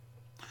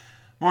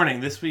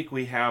Morning. This week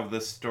we have the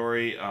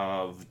story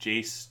of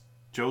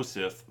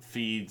Joseph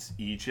feeds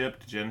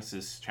Egypt,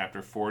 Genesis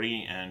chapter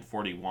 40 and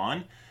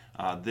 41.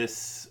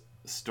 This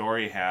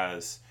story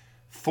has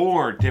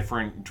four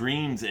different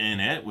dreams in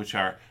it, which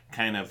are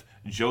kind of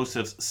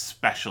Joseph's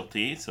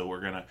specialty. So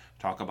we're going to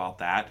talk about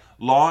that.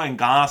 Law and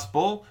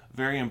gospel,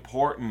 very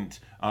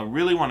important.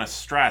 Really want to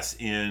stress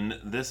in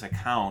this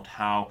account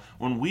how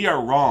when we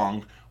are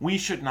wronged, we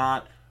should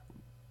not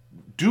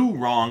do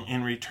wrong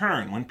in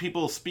return. When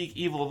people speak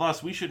evil of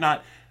us, we should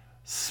not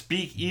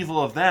speak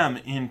evil of them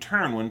in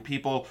turn. When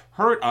people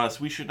hurt us,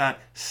 we should not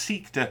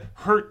seek to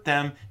hurt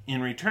them in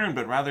return,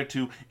 but rather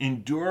to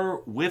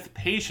endure with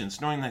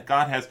patience, knowing that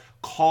God has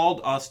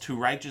called us to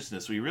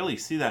righteousness. We really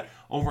see that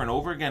over and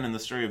over again in the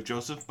story of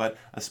Joseph, but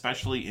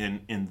especially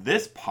in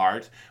this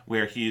part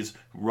where he's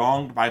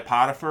wronged by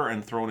Potiphar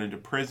and thrown into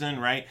prison,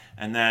 right?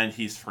 And then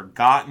he's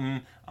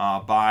forgotten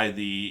by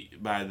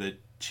the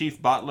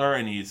chief butler,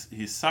 and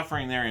he's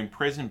suffering there in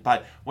prison.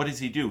 But what does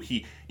he do?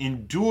 He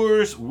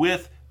endures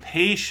with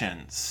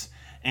patience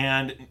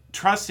and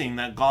trusting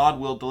that God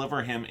will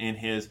deliver him in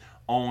his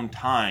own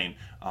time.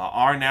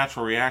 Our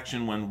natural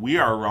reaction when we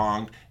are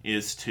wronged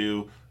is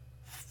to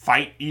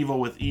fight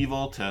evil with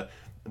evil, to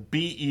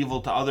be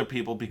evil to other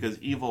people because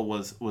evil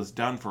was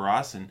done for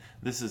us. And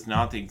this is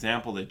not the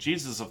example that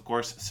Jesus, of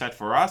course, set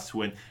for us.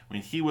 When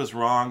he was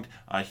wronged,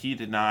 he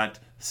did not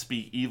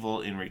speak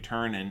evil in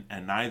return,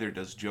 and neither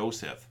does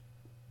Joseph.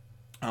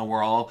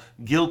 We're all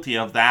guilty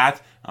of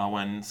that.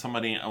 When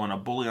a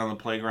bully on the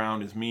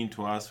playground is mean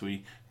to us,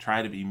 we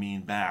try to be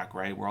mean back,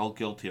 right? We're all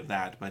guilty of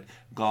that. But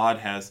God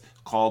has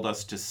called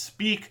us to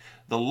speak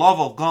the love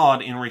of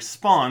God in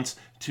response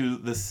to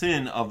the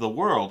sin of the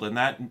world, and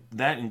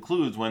that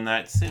includes when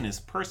that sin is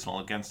personal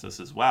against us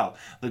as well.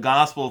 The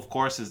gospel, of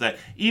course, is that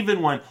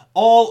even when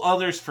all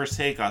others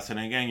forsake us, and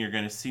again, you're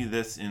going to see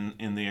this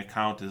in the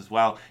account as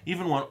well,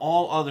 even when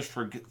all others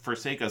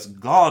forsake us,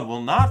 God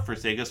will not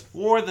forsake us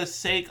for the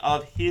sake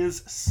of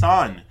his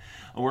Son.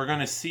 We're going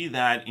to see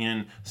that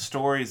in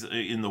stories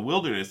in the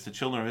wilderness, the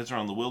children of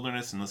Israel in the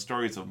wilderness, and the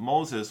stories of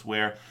Moses,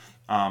 where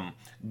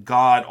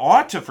God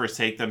ought to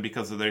forsake them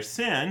because of their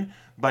sin,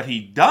 but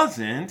he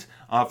doesn't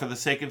for the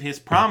sake of his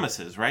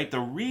promises, right? The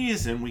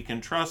reason we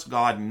can trust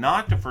God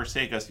not to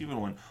forsake us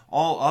even when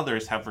all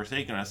others have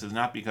forsaken us is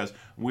not because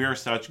we're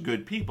such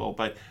good people,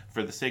 but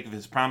for the sake of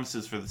his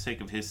promises, for the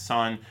sake of his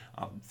Son,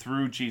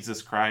 through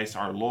Jesus Christ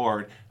our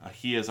Lord.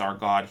 He is our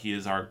God, he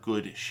is our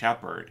good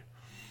shepherd.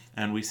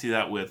 And we see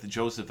that with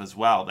Joseph as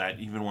well, that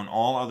even when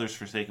all others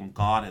forsake him,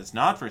 God has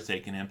not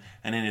forsaken him,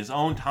 and in his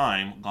own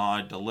time,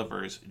 God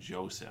delivers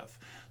Joseph.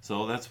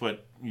 So that's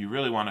what you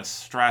really want to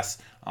stress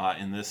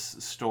in this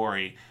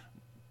story.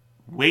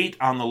 Wait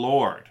on the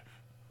Lord.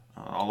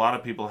 A lot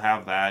of people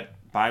have that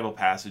Bible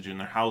passage in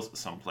their house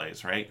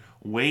someplace, right?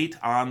 Wait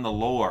on the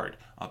Lord.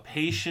 A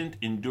patient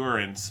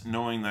endurance,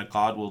 knowing that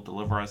God will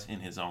deliver us in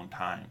his own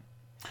time.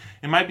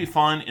 It might be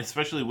fun,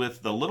 especially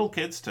with the little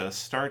kids, to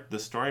start the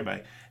story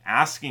by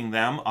asking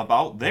them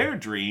about their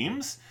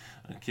dreams.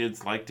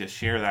 Kids like to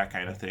share that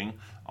kind of thing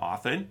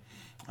often.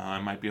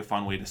 It might be a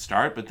fun way to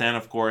start, but then,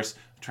 of course,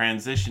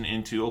 transition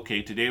into,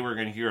 okay, today we're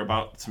going to hear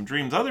about some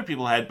dreams other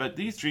people had, but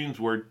these dreams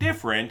were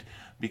different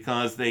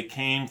because they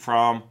came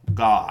from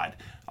God.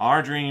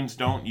 Our dreams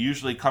don't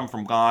usually come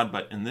from God,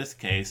 but in this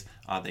case,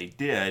 they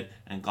did,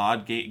 and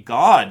God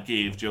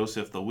gave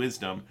Joseph the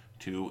wisdom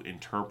to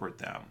interpret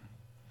them.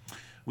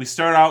 We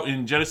start out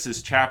in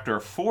Genesis chapter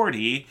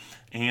 40,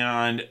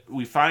 and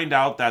we find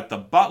out that the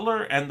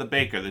butler and the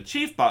baker, the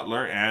chief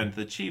butler and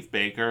the chief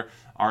baker,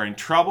 are in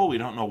trouble. We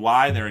don't know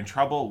why. They're in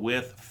trouble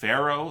with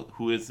Pharaoh,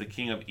 who is the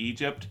king of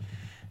Egypt,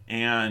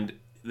 and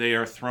they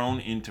are thrown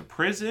into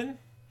prison.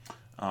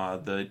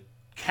 The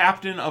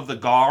captain of the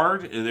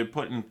guard, they're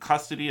put in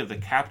custody of the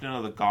captain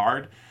of the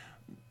guard.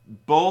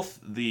 Both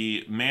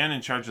the man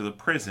in charge of the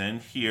prison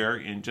here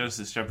in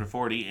Genesis chapter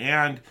 40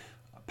 and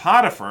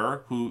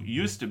Potiphar, who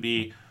used to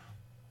be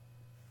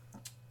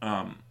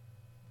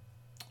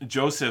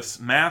Joseph's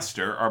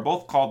master, are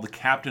both called the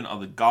captain of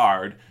the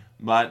guard,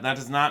 but that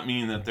does not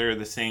mean that they're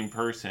the same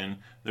person.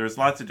 There's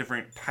lots of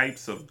different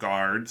types of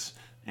guards,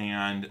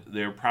 and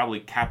they're probably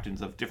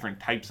captains of different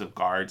types of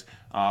guards.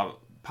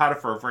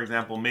 Potiphar, for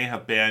example, may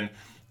have been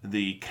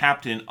the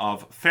captain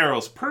of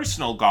Pharaoh's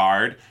personal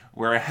guard,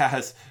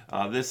 whereas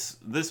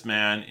this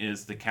man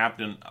is the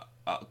captain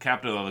of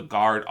the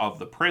guard of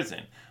the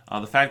prison.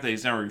 The fact that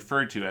he's never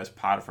referred to as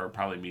Potiphar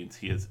probably means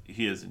he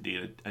is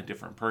indeed a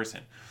different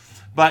person.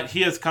 But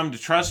he has come to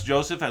trust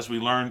Joseph, as we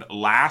learned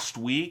last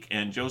week,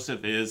 and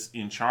Joseph is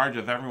in charge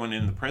of everyone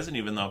in the prison,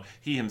 even though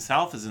he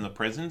himself is in the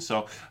prison.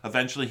 So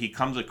eventually he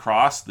comes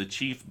across the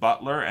chief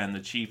butler and the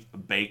chief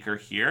baker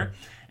here,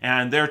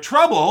 And they're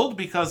troubled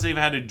because they've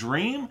had a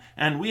dream,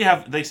 and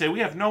they say we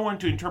have no one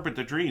to interpret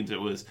the dreams.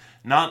 It was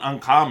not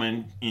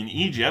uncommon in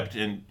Egypt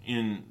and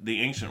in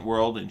the ancient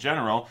world in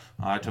general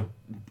to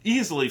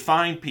easily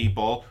find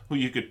people who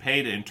you could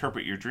pay to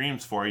interpret your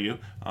dreams for you.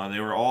 They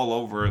were all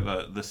over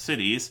the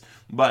cities,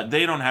 but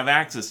they don't have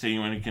access to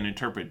anyone who can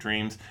interpret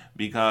dreams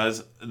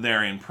because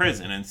they're in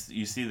prison. And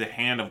you see the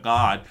hand of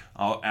God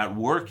at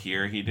work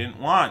here. He didn't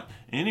want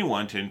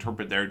anyone to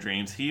interpret their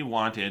dreams. He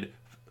wanted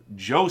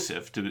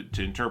Joseph to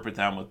interpret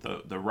them with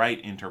the right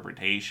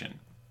interpretation.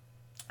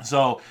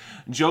 So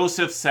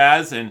Joseph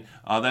says, and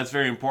that's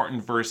very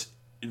important, verse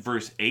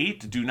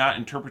 8, do not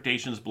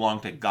interpretations belong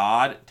to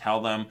God?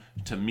 Tell them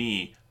to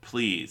me,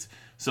 please.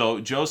 So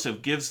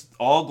Joseph gives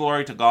all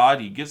glory to God.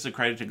 He gives the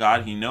credit to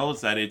God. He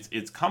knows that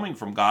it's coming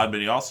from God,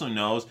 but he also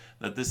knows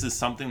that this is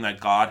something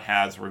that God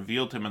has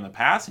revealed to him in the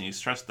past, and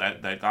he's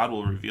trusted that God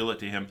will reveal it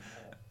to him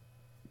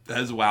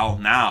as well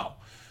now.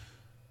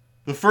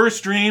 The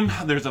first dream,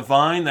 there's a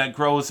vine that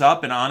grows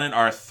up, and on it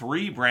are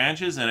 3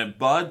 branches, and it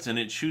buds, and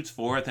it shoots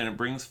forth, and it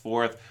brings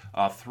forth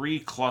 3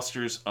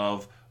 clusters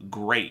of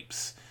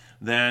grapes.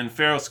 Then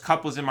Pharaoh's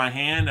cup was in my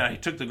hand, and I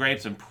took the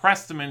grapes and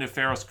pressed them into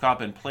Pharaoh's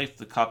cup and placed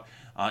the cup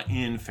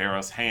in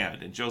Pharaoh's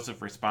hand. And Joseph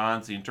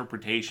responds, the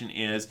interpretation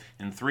is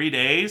in 3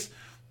 days.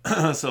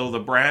 So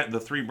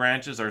the 3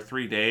 branches are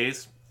 3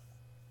 days,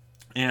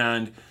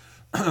 and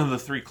the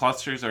 3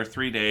 clusters are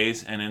 3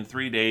 days, and in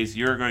 3 days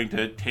you're going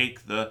to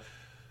take the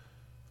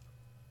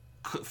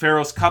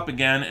Pharaoh's cup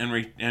again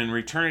and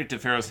return it to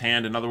Pharaoh's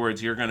hand. In other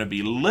words, you're going to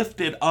be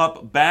lifted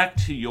up back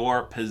to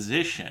your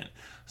position.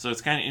 So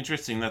it's kind of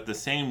interesting that the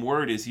same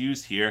word is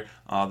used here.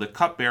 The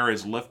cupbearer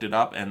is lifted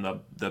up, and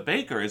the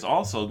baker is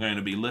also going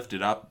to be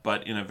lifted up,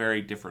 but in a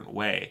very different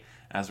way,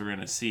 as we're going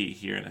to see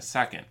here in a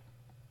second.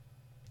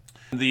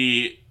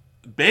 The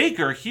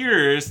baker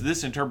hears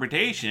this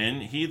interpretation.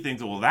 He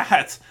thinks, well,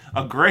 that's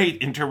a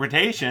great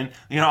interpretation.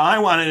 I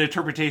want an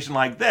interpretation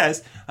like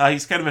this.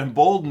 He's kind of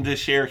emboldened to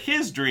share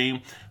his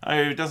dream.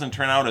 It doesn't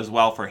turn out as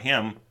well for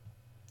him.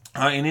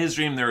 In his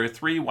dream, there are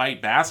 3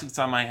 white baskets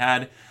on my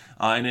head,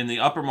 and in the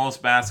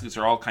uppermost baskets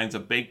are all kinds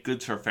of baked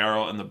goods for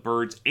Pharaoh, and the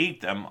birds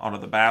ate them out of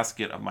the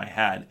basket of my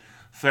head.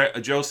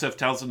 Joseph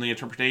tells him the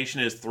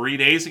interpretation is 3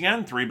 days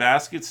again, 3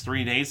 baskets,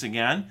 3 days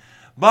again.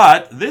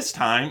 But this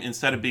time,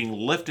 instead of being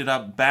lifted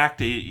up back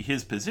to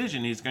his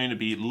position, he's going to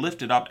be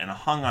lifted up and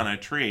hung on a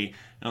tree.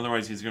 In other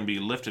words, he's going to be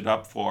lifted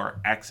up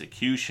for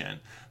execution.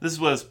 This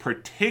was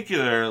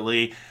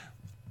particularly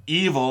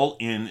evil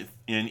in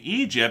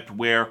Egypt,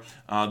 where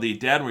the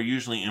dead were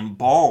usually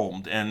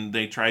embalmed, and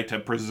they tried to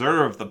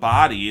preserve the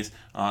bodies.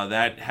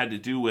 That had to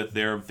do with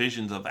their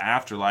visions of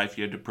afterlife.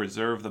 You had to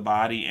preserve the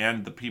body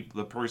and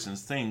the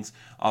person's things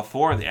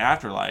for the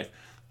afterlife.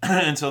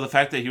 And so the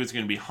fact that he was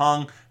going to be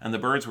hung and the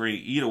birds were going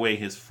to eat away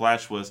his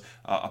flesh was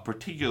a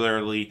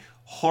particularly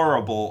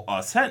horrible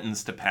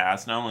sentence to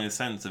pass. Not only a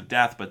sentence of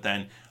death, but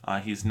then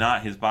his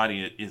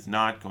body is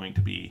not going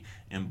to be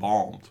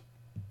embalmed.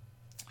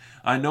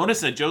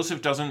 Notice that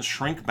Joseph doesn't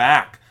shrink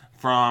back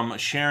from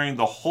sharing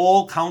the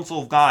whole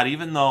counsel of God.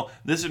 Even though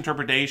this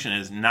interpretation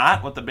is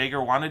not what the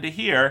baker wanted to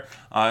hear,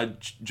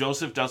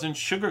 Joseph doesn't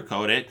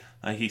sugarcoat it.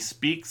 He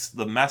speaks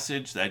the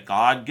message that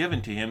God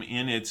given to him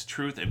in its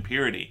truth and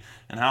purity.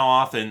 And how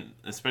often,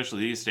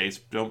 especially these days,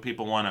 don't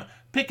people want to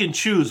pick and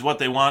choose what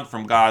they want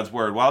from God's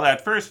word? Well,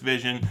 that first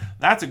vision,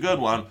 that's a good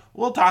one.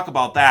 We'll talk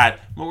about that,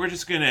 but we're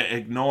just going to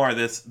ignore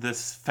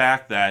this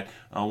fact that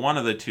one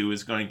of the two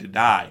is going to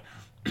die.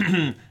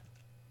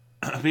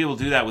 People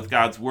do that with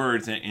God's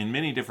words in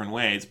many different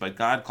ways, but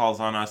God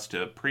calls on us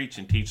to preach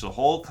and teach the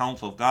whole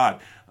counsel of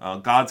God.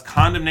 God's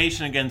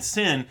condemnation against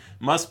sin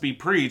must be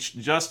preached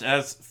just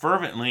as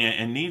fervently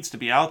and needs to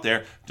be out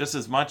there just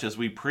as much as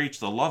we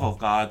preach the love of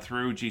God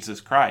through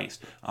Jesus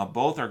Christ.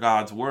 Both are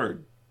God's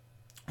word.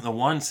 The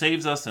one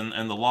saves us and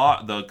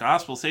the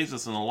gospel saves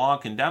us and the law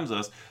condemns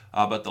us,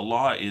 but the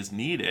law is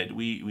needed.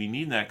 We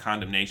need that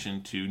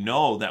condemnation to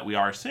know that we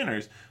are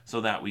sinners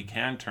so that we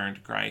can turn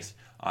to Christ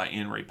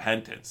in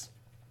repentance.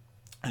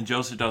 And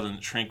Joseph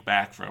doesn't shrink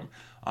back from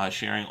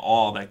sharing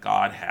all that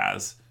God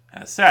has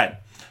said.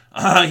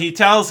 He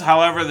tells,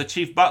 however, the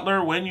chief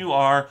butler, when you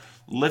are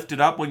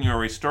lifted up, when you are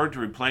restored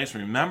to a place,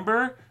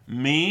 remember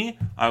me.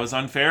 I was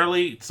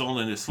unfairly sold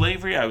into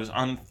slavery. I was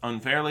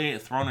unfairly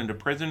thrown into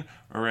prison.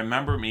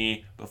 Remember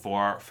me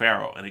before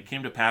Pharaoh. And it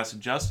came to pass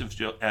just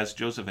as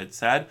Joseph had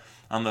said.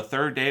 On the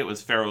 3rd day, it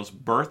was Pharaoh's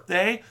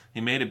birthday.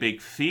 He made a big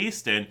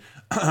feast, and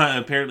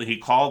apparently he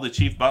called the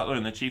chief butler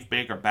and the chief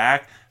baker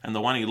back, and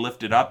the one he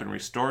lifted up and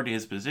restored to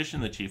his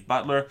position, the chief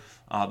butler.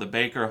 The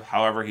baker,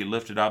 however, he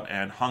lifted up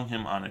and hung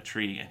him on a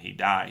tree, and he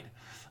died.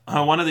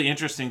 One of the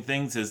interesting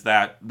things is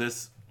that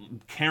this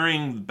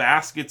carrying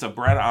baskets of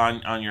bread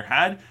on your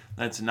head,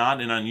 that's not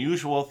an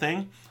unusual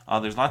thing.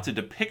 There's lots of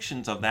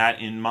depictions of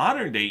that in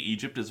modern-day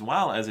Egypt as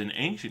well as in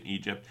ancient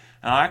Egypt.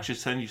 And I'll actually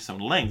send you some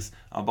links,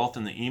 both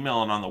in the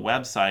email and on the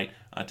website,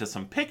 to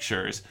some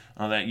pictures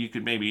that you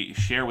could maybe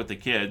share with the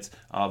kids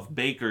of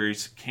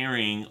bakers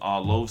carrying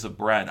loaves of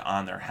bread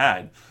on their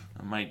head.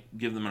 It might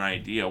give them an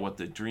idea what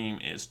the dream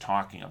is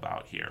talking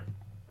about here.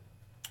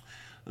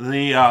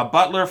 The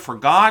butler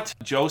forgot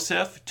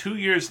Joseph. 2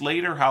 years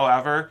later,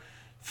 however,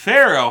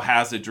 Pharaoh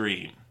has a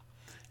dream.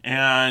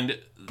 And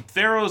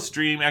Pharaoh's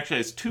dream actually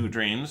has two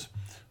dreams.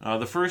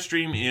 The first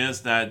dream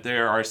is that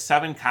there are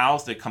 7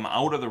 cows that come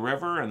out of the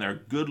river, and they're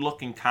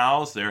good-looking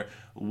cows. They're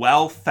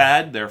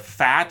well-fed, they're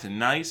fat and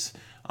nice.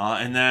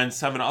 And then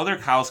 7 other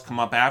cows come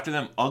up after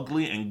them,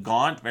 ugly and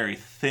gaunt, very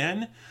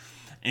thin.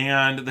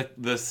 And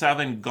the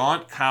 7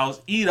 gaunt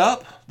cows eat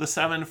up the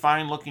 7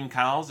 fine-looking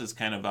cows. It's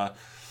kind of a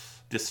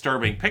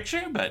disturbing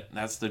picture, but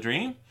that's the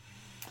dream.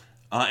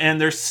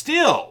 And they're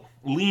still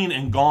lean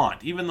and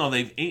gaunt, even though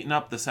they've eaten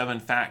up the 7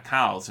 fat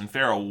cows. And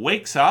Pharaoh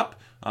wakes up.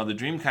 The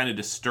dream kind of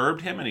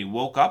disturbed him, and he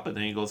woke up, and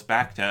then he goes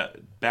back to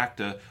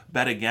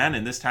bed again.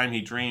 And this time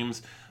he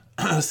dreams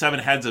 7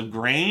 heads of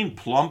grain,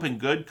 plump and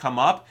good, come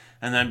up,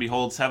 and then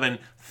behold, 7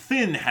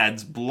 thin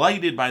heads,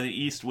 blighted by the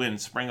east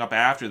wind, spring up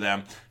after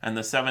them, and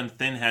the 7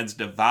 thin heads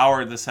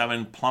devour the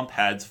 7 plump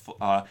heads.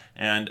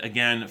 And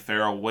again,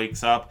 Pharaoh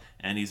wakes up,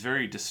 and he's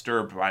very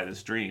disturbed by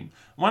this dream.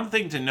 One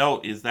thing to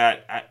note is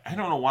that, I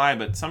don't know why,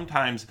 but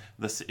sometimes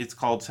it's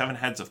called 7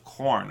 heads of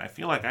corn. I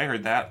feel like I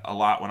heard that a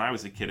lot when I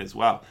was a kid as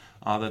well,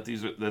 that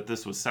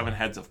this was 7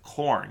 heads of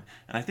corn.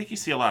 And I think you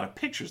see a lot of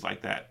pictures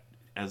like that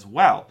as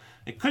well.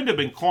 It couldn't have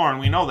been corn,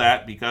 we know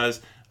that,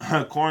 because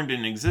corn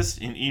didn't exist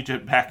in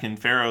Egypt back in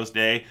Pharaoh's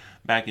day,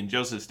 back in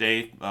Joseph's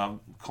day.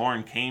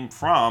 Corn came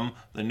from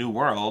the New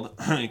World.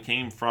 It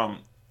came from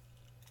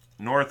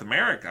North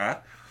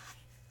America.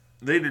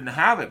 They didn't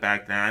have it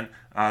back then.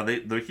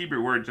 The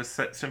Hebrew word just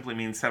simply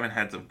means 7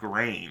 heads of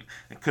grain.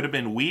 It could have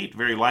been wheat,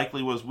 very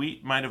likely was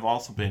wheat, might have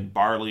also been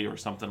barley or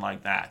something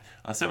like that.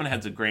 7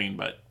 heads of grain,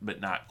 but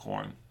not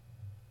corn.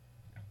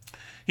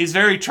 He's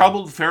very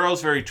troubled.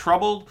 Pharaoh's very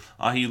troubled.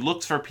 He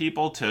looks for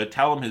people to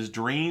tell him his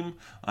dream.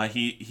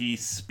 He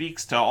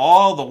speaks to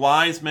all the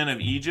wise men of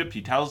Egypt.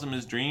 He tells them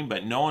his dream,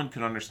 but no one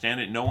could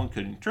understand it. No one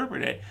could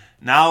interpret it.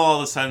 Now all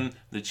of a sudden,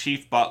 the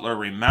chief butler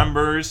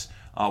remembers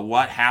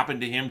what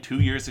happened to him 2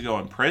 years ago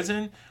in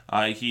prison.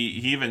 He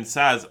even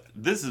says,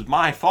 "This is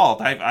my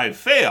fault. I've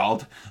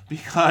failed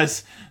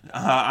because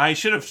I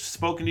should have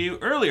spoken to you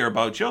earlier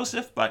about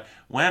Joseph. But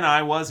when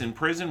I was in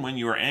prison, when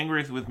you were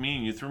angry with me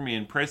and you threw me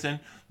in prison,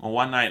 well,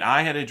 one night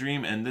I had a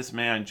dream, and this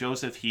man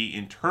Joseph,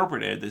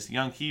 this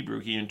young Hebrew,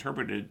 he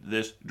interpreted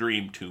this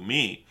dream to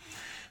me."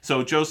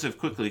 So Pharaoh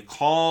quickly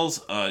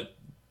calls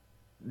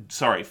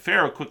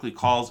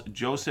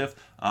Joseph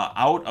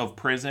out of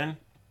prison.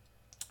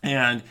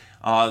 And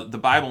the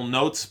Bible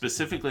notes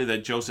specifically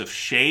that Joseph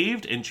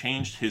shaved and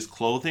changed his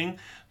clothing.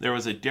 There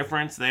was a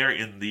difference there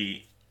in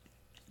the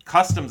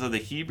customs of the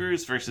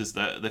Hebrews versus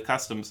the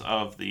customs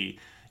of the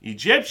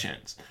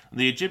Egyptians.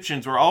 The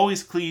Egyptians were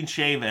always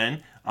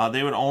clean-shaven.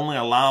 They would only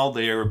allow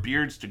their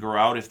beards to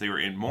grow out if they were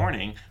in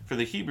mourning. For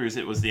the Hebrews,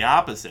 it was the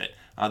opposite.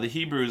 The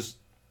Hebrews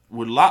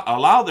would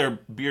allow their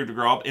beard to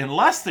grow up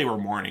unless they were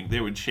mourning.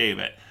 They would shave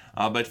it.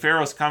 But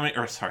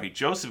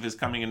Joseph is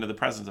coming into the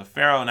presence of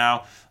Pharaoh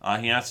now.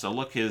 He has to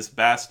look his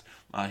best.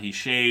 He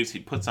shaves. He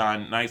puts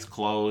on nice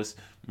clothes.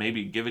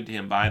 Maybe given to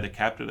him by the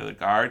captain of the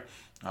guard.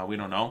 We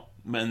don't know.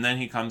 And then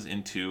he comes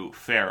into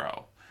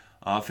Pharaoh.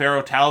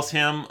 Pharaoh tells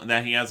him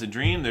that he has a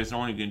dream. There's no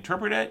one who can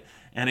interpret it.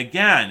 And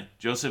again,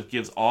 Joseph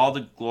gives all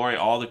the glory,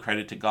 all the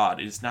credit to God.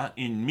 It is not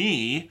in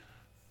me,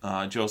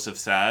 Joseph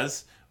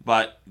says,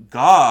 but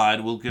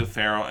God will give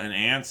Pharaoh an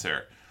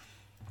answer.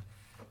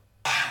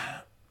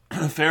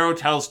 Pharaoh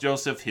tells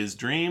Joseph his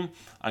dream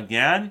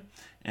again,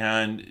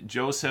 and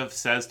Joseph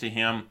says to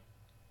him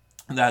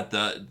that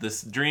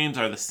the dreams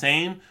are the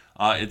same.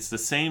 It's the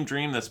same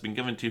dream that's been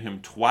given to him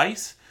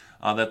twice,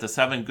 that the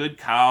 7 good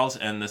cows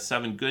and the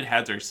 7 good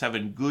heads are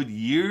 7 good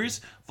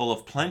years full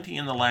of plenty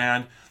in the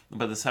land,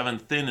 but the 7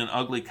 thin and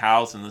ugly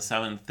cows and the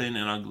 7 thin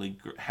and ugly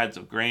heads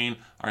of grain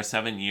are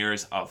 7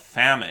 years of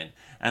famine,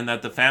 and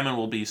that the famine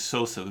will be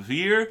so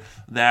severe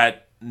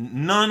that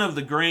none of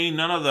the grain,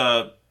 none of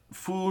the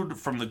food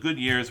from the good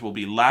years will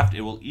be left. It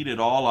will eat it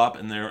all up,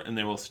 and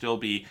there will still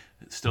be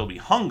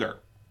hunger.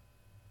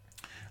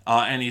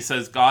 And he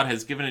says God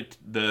has given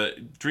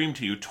the dream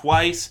to you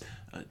twice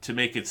to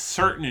make it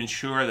certain and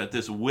sure that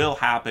this will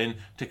happen,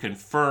 to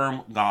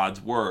confirm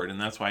God's word,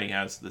 and that's why he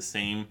has the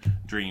same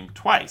dream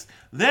twice.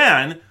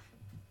 Then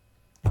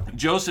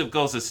Joseph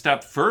goes a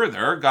step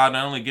further. God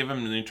not only gave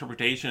him the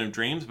interpretation of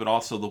dreams, but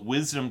also the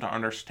wisdom to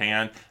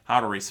understand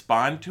how to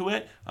respond to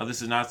it.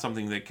 This is not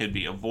something that could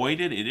be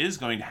avoided. It is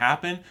going to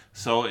happen,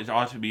 so it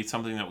ought to be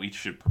something that we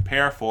should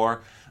prepare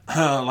for.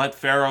 Let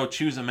Pharaoh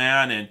choose a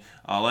man and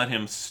let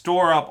him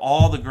store up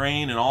all the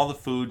grain and all the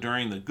food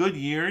during the good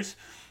years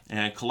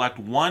and collect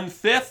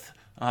 1/5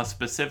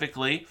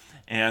 specifically,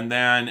 and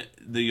then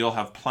you'll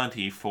have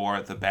plenty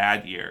for the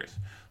bad years.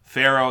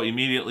 Pharaoh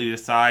immediately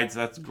decides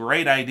that's a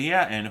great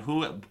idea, and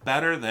who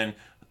better than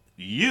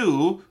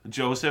you,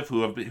 Joseph,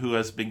 who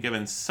has been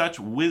given such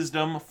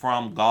wisdom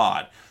from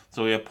God.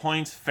 So he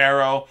appoints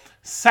Pharaoh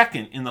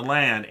second in the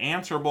land,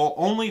 answerable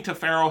only to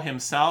Pharaoh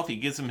himself. He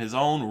gives him his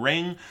own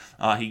ring.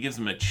 He gives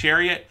him a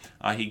chariot.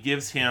 He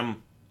gives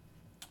him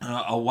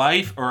a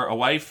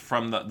wife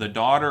from the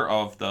daughter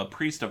of the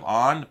priest of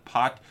On,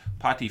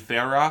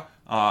 Potipharah,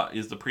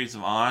 is the priest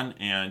of On,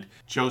 and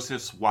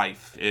Joseph's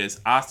wife is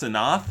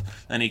Asenath,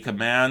 and he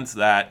commands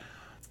that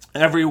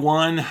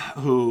everyone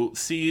who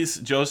sees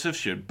Joseph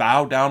should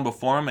bow down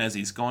before him as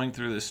he's going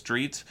through the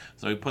streets.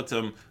 So he puts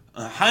him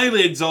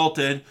highly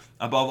exalted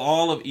above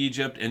all of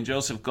Egypt, and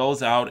Joseph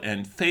goes out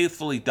and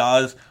faithfully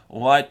does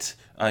what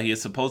he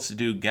is supposed to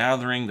do,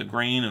 gathering the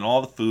grain and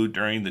all the food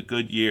during the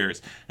good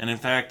years. And in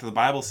fact, the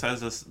Bible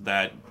says us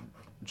that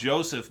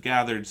Joseph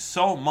gathered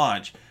so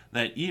much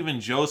that even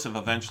Joseph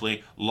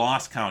eventually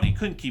lost count. He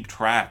couldn't keep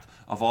track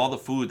of all the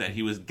food that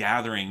he was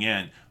gathering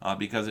in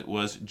because it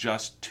was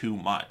just too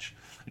much.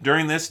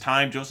 During this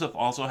time, Joseph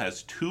also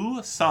has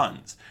 2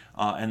 sons,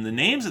 and the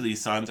names of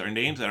these sons are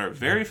names that are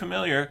very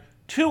familiar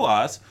to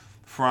us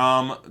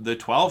from the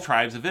 12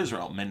 tribes of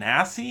Israel,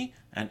 Manasseh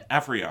and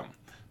Ephraim.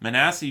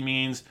 Manasseh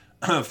means,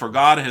 for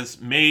God has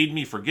made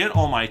me forget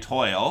all my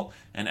toil,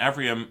 and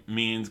Ephraim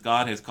means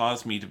God has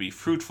caused me to be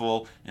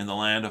fruitful in the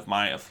land of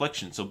my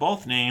affliction. So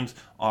both names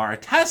are a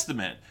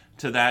testament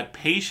to that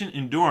patient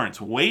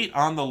endurance, wait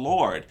on the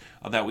Lord,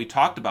 that we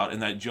talked about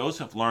and that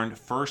Joseph learned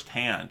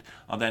firsthand,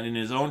 that in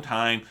his own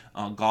time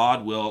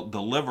God will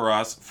deliver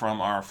us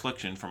from our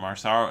affliction, from our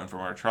sorrow, and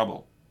from our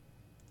trouble.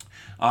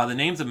 The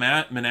names of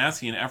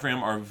Manasseh and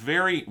Ephraim are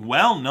very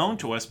well known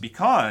to us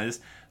because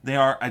they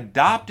are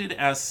adopted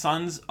as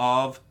sons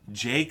of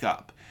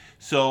Jacob.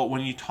 So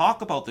when you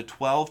talk about the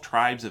 12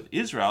 tribes of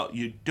Israel,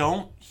 you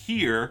don't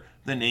hear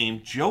the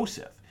name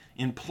Joseph.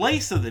 In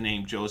place of the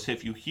name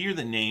Joseph, you hear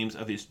the names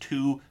of his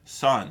 2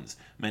 sons,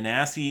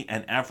 Manasseh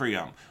and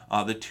Ephraim.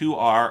 The 2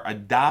 are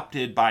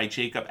adopted by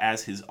Jacob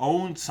as his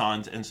own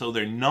sons, and so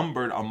they're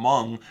numbered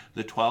among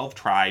the 12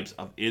 tribes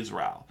of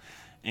Israel.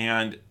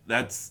 And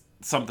that's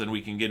something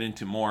we can get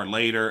into more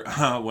later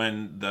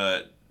when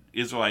the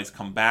Israelites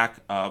come back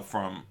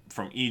from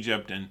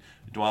Egypt and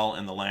dwell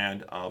in the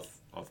land of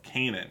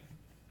Canaan.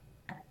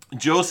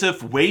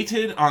 Joseph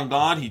waited on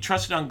God. He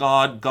trusted on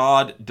God.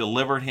 God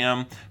delivered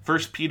him. 1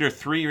 Peter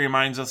 3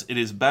 reminds us, it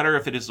is better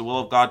if it is the will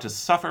of God to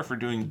suffer for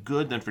doing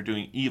good than for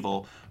doing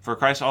evil. For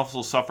Christ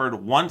also suffered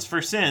once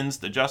for sins,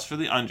 the just for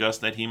the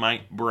unjust, that he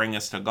might bring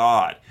us to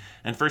God.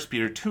 And 1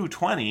 Peter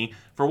 2:20,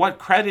 for what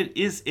credit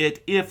is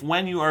it if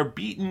when you are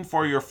beaten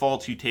for your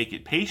faults you take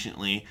it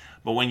patiently,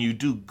 but when you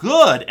do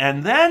good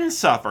and then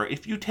suffer,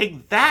 if you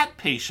take that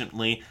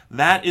patiently,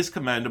 that is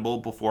commendable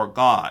before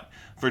God.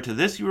 For to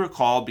this you were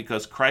called,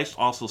 because Christ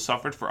also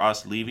suffered for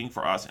us, leaving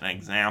for us an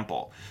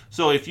example.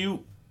 So if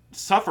you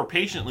suffer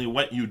patiently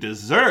what you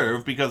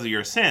deserve because of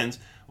your sins,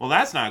 well,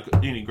 that's not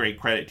any great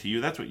credit to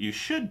you. That's what you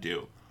should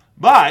do.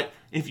 But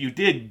if you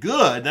did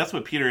good, that's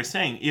what Peter is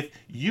saying. If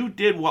you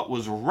did what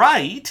was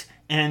right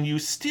and you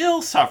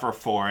still suffer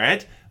for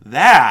it,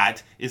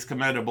 that is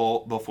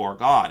commendable before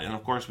God. And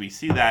of course, we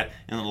see that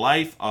in the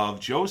life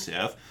of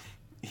Joseph.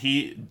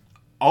 He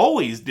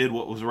always did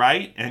what was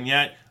right, and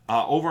yet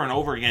over and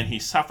over again, he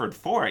suffered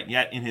for it.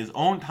 Yet in his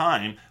own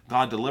time,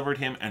 God delivered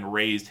him and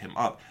raised him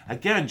up.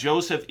 Again,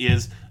 Joseph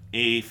is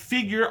a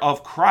figure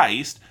of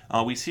Christ.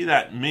 We see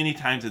that many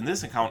times in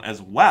this account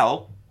as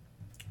well.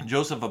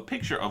 Joseph, a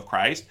picture of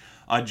Christ.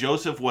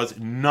 Joseph was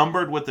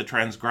numbered with the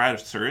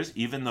transgressors,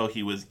 even though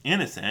he was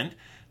innocent.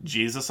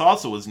 Jesus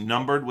also was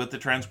numbered with the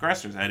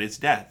transgressors at his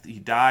death. He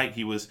died.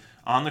 He was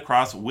on the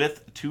cross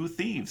with 2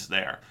 thieves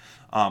there.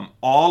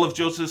 All of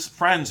Joseph's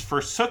friends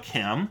forsook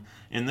him.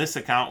 In this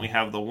account, we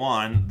have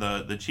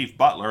the chief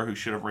butler, who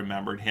should have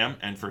remembered him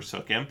and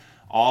forsook him.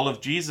 All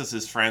of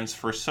Jesus' friends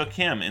forsook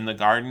him in the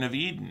Garden of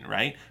Eden,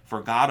 right?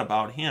 Forgot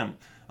about him.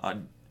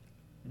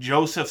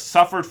 Joseph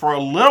suffered for a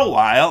little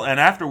while, and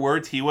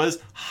afterwards he was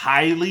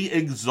highly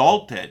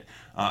exalted.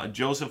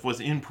 Joseph was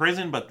in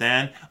prison, but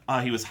then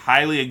he was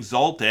highly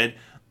exalted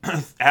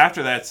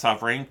after that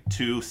suffering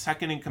to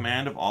second in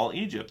command of all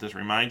Egypt. This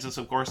reminds us,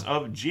 of course,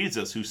 of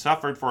Jesus, who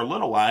suffered for a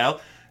little while.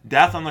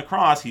 Death on the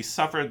cross, he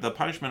suffered the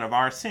punishment of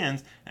our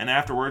sins, and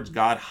afterwards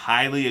God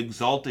highly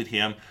exalted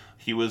him.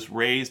 He was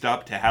raised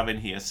up to heaven,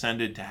 he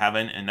ascended to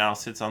heaven, and now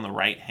sits on the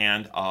right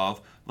hand of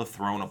the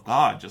throne of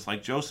God, just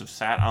like Joseph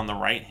sat on the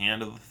right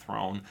hand of the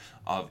throne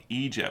of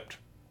Egypt.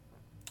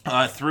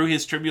 Through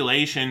his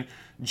tribulation,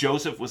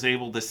 Joseph was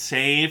able to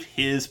save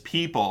his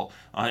people,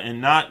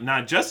 and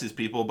not just his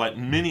people, but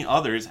many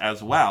others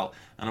as well.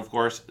 And of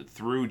course,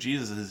 through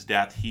Jesus'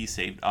 death, he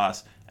saved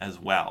us as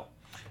well.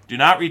 Do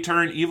not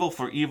return evil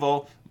for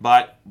evil,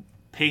 but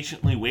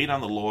patiently wait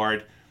on the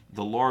Lord.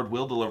 The Lord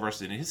will deliver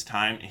us in his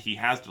time. He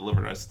has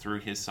delivered us through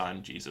his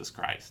Son, Jesus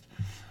Christ.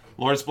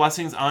 Lord's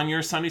blessings on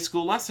your Sunday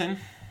school lesson.